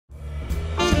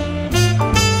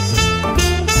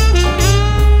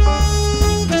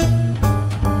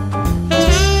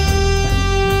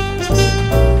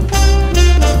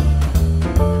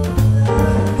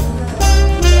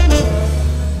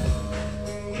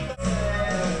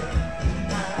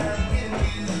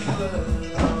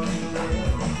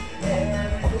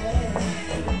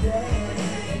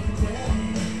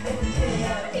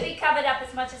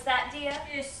dear?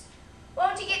 Yes.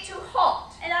 Won't he get too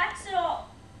hot? It likes it hot.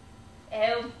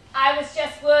 Oh, I was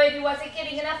just worried he wasn't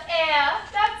getting enough air,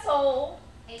 that's all.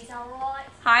 He's alright.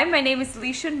 Hi, my name is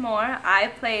Leisha Moore. I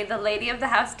play the lady of the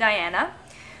house, Diana,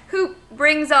 who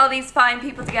brings all these fine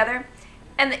people together.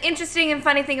 And the interesting and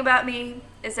funny thing about me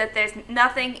is that there's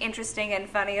nothing interesting and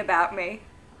funny about me.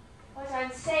 What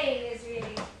I'm saying is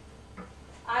really,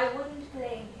 I wouldn't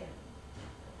blame him.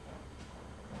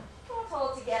 Not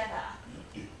altogether.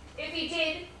 If he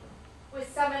did,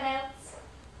 with someone else,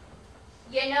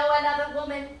 you know, another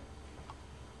woman,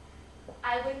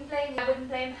 I wouldn't blame you. I wouldn't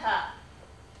blame her.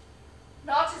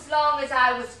 Not as long as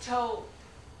I was told.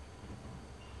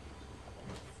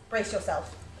 Brace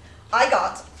yourself. I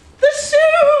got the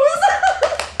shoes!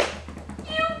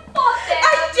 You bought them!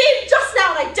 I did just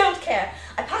now and I don't care.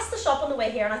 I passed the shop on the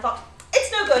way here and I thought,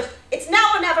 it's no good. It's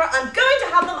now or never. I'm going to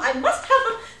have them. I must have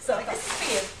them. So this is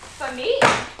for you. For me?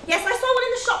 Yes, I saw one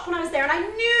in the shop when I was there and I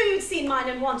knew you'd seen mine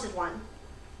and wanted one.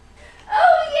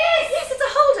 Oh, yes! Yes, it's a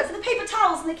holder for the paper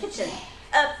towels in the kitchen.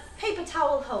 A paper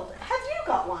towel holder. Have you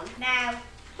got one? Now,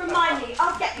 Remind me,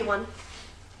 I'll get you one.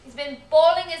 he's been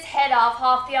bawling his head off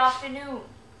half the afternoon.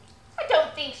 I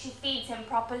don't think she feeds him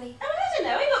properly. Oh, I don't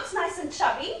know. He looks nice and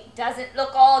chubby. Doesn't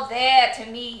look all there to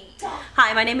me.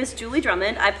 Hi, my name is Julie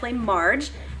Drummond. I play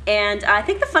Marge, and I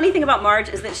think the funny thing about Marge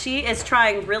is that she is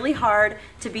trying really hard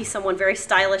to be someone very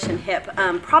stylish and hip,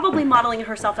 probably modeling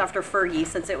herself after Fergie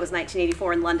since it was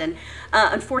 1984 in London.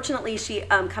 Unfortunately, she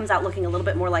comes out looking a little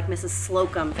bit more like Mrs.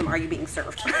 Slocum from Are You Being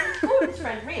Served? Oh, his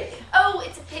friend, really? Oh,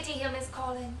 it's a pity he'll miss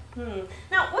Colin.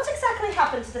 Now, what exactly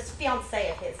happened to this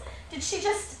fiancée of his? Did she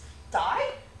just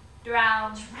die?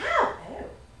 Drowned. Drown? Oh.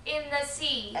 In the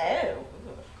sea. Oh.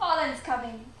 Colin's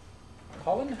coming.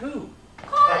 Colin who?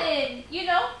 Colin! You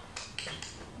know?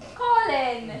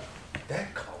 Colin!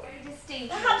 That Colin. Very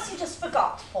distinct. Perhaps you just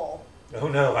forgot, Paul. Oh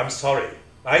no, I'm sorry.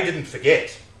 I didn't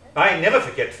forget. I never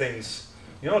forget things.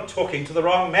 You're talking to the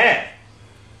wrong man.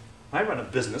 I run a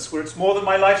business where it's more than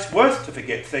my life's worth to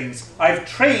forget things. I've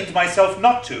trained myself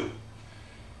not to.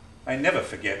 I never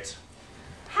forget.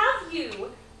 Have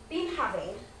you been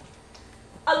having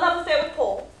a love affair with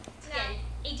Paul? No,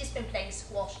 he'd just been playing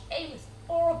squash. It was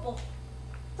horrible.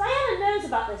 Diana knows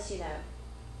about this, you know.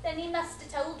 Then he must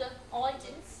have told her. I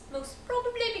didn't. Most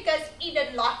probably because he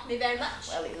didn't like me very much.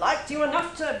 Well, he liked you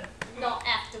enough to... Not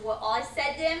after what I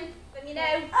said to him. But you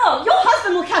know, Oh, your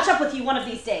husband will catch up with you one of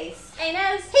these days. he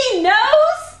knows. He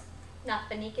knows?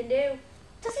 Nothing he can do.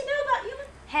 Does he know about you?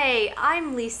 Hey,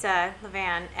 I'm Lisa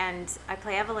Levan, and I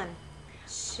play Evelyn.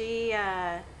 She's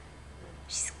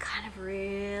kind of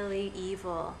really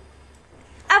evil.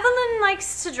 Evelyn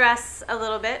likes to dress a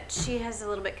little bit. She has a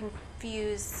little bit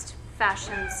confused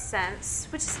fashion sense,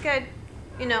 which is good.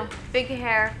 You know, big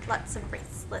hair, lots of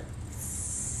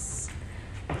bracelets.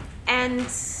 And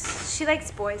she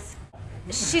likes boys.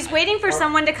 She's waiting for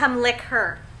someone to come lick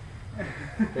her.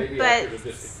 But it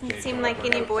doesn't seem like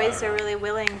any boys are really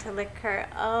willing to lick her.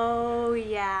 Oh,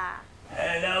 yeah.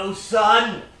 Hello,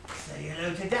 son. Say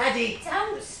hello to Daddy.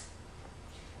 Don't. He's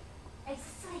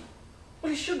asleep.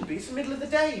 Well, he shouldn't be. It's the middle of the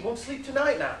day. He won't sleep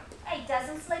tonight now. He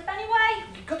doesn't sleep anyway.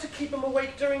 You've got to keep him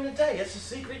awake during the day. That's the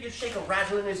secret. You shake a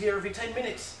rattle in his ear every 10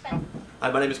 minutes. Hi,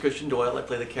 my name is Christian Doyle. I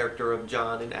play the character of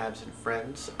John in Absent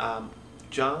Friends.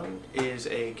 John is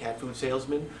a cat food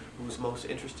salesman whose most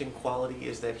interesting quality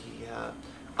is that he,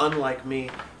 unlike me,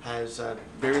 has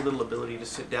very little ability to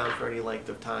sit down for any length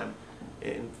of time.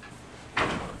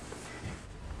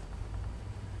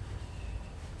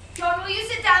 John, will you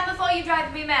sit down before you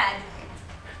drive me mad?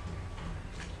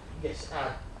 Yes,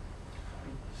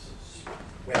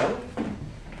 Well,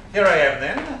 here I am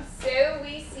then. So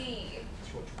we see.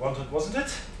 That's what you wanted, wasn't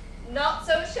it? Not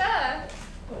so sure.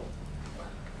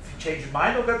 If you change your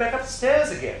mind, I'll go back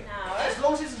upstairs again. as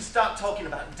long as he doesn't start talking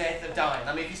about death or dying.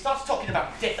 I mean, if he starts talking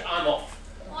about death, I'm off.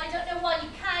 I don't know why you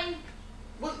came.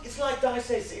 Well, it's like Di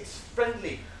says, it's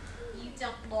friendly. You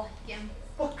don't like him.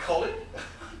 What, Colin? I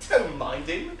don't mind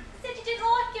him. You said you didn't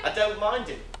like him. I don't mind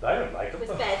him. I don't like him.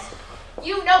 With bed.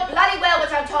 You know bloody well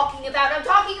what I'm talking about. I'm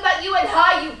talking about you and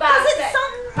her, you bastard. Is it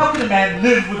something? How can a man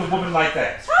live with a woman like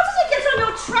that? How does it get on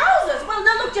your trousers? Well,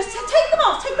 no, look, just take them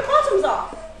off. Take the bottoms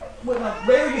off. Well,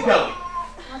 where are you going?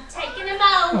 I'm taking him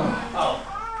home.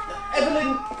 Oh,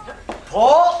 Evelyn.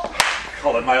 Paul.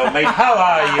 Colin, my old mate, how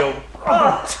are you?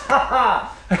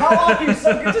 How are you?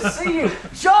 So good to see you.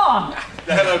 John!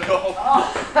 Hello, Cole.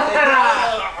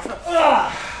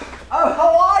 Oh,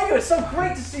 how are you? It's so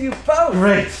great to see you both.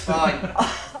 Great. Fine.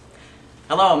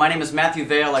 Hello, my name is Matthew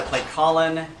Vale. I play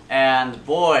Colin, and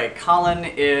boy, Colin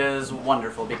is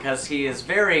wonderful because he is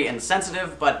very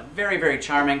insensitive, but very, very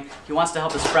charming. He wants to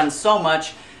help his friends so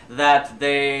much that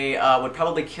they would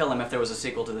probably kill him if there was a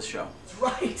sequel to this show. That's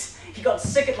right. He got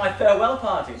sick at my farewell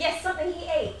party. Yes, something he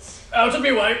ate. Out of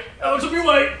me way! Out of me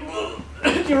way!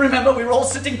 Do you remember we were all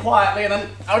sitting quietly and then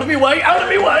out of me way! Out of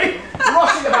me way!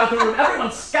 Rushing about the room,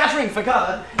 everyone scattering for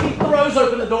cover. He throws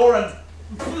open the door and...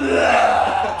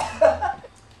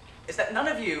 Is that none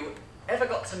of you ever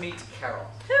got to meet Carol?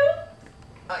 Who?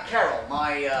 Carol,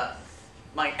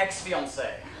 my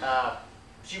ex-fiancée.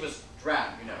 She was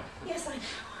drowned, you know. Yes, I know.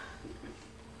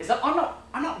 Is that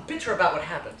I'm not bitter about what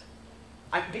happened.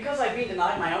 Because I've been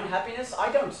denied my own happiness,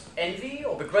 I don't envy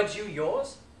or begrudge you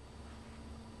yours.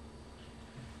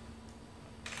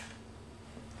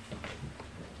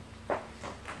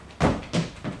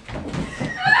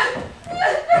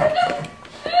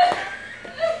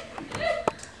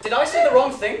 Did I say the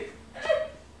wrong thing?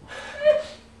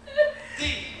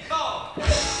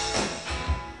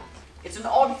 It's an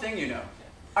odd thing, you know.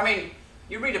 I mean,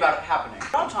 you read about it happening.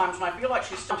 Sometimes when I feel like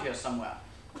she's stuck here somewhere.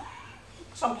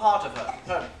 Some part of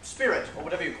her spirit, or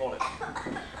whatever you call it.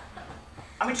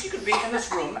 I mean, she could be in this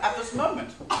room at this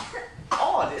moment.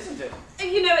 Odd, isn't it?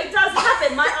 You know, it does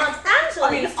happen. My Aunt Angela...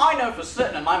 I mean, I know for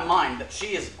certain in my mind that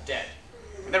she is dead.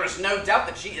 There is no doubt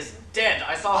that she is dead.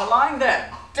 I saw her lying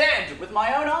there, dead, with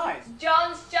my own eyes.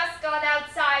 John's just gone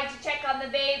outside to check on the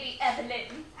baby,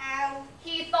 Evelyn. Ow.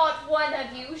 He thought one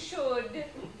of you should.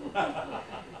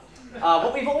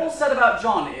 What we've all said about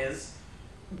John is,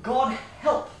 God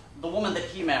help the woman that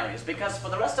he marries, because for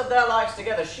the rest of their lives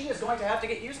together, she is going to have to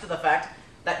get used to the fact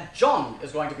that John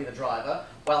is going to be the driver,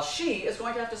 while she is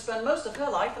going to have to spend most of her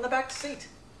life in the back seat.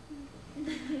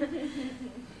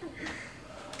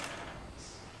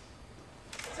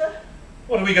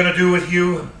 What are we going to do with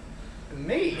you?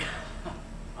 Me?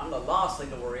 I'm the last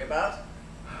thing to worry about.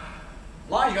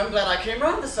 Mind you, I'm glad I came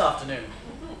round this afternoon.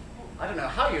 I don't know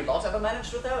how you lot ever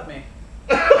managed without me.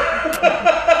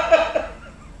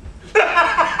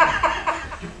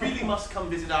 You really must come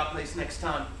visit our place next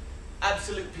time.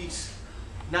 Absolute peace.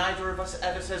 Neither of us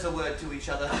ever says a word to each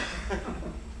other.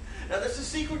 Now, that's the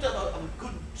secret of a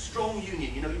good, strong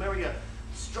union. You know, you marry a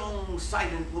strong,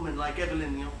 silent woman like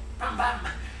Evelyn, you know. Bam, bam.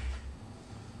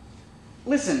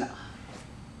 Listen,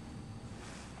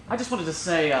 I just wanted to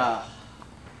say,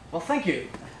 well, thank you,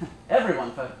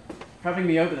 everyone, for having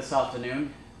me over this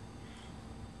afternoon.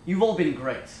 You've all been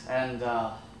great, and,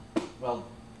 well,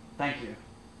 thank you.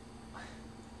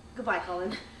 Goodbye,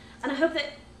 Colin. And I hope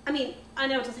that, I mean, I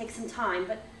know it'll take some time,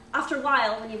 but after a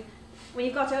while, when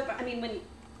you've got over, I mean,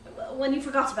 when you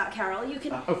forgot about Carol, you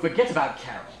can... Oh, forget about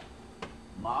Carol.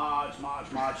 Marge,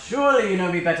 surely you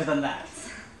know me better than that.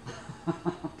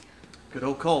 Good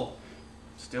old Cole.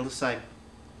 Still the same.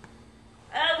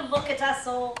 Oh, look at us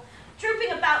all,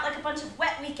 trooping about like a bunch of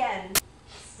wet weekends.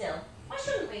 Still, why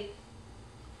shouldn't we?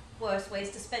 Worse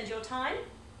ways to spend your time?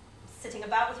 Sitting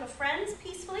about with your friends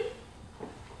peacefully?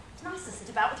 It's nice to sit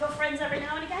about with your friends every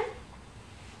now and again.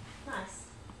 Nice.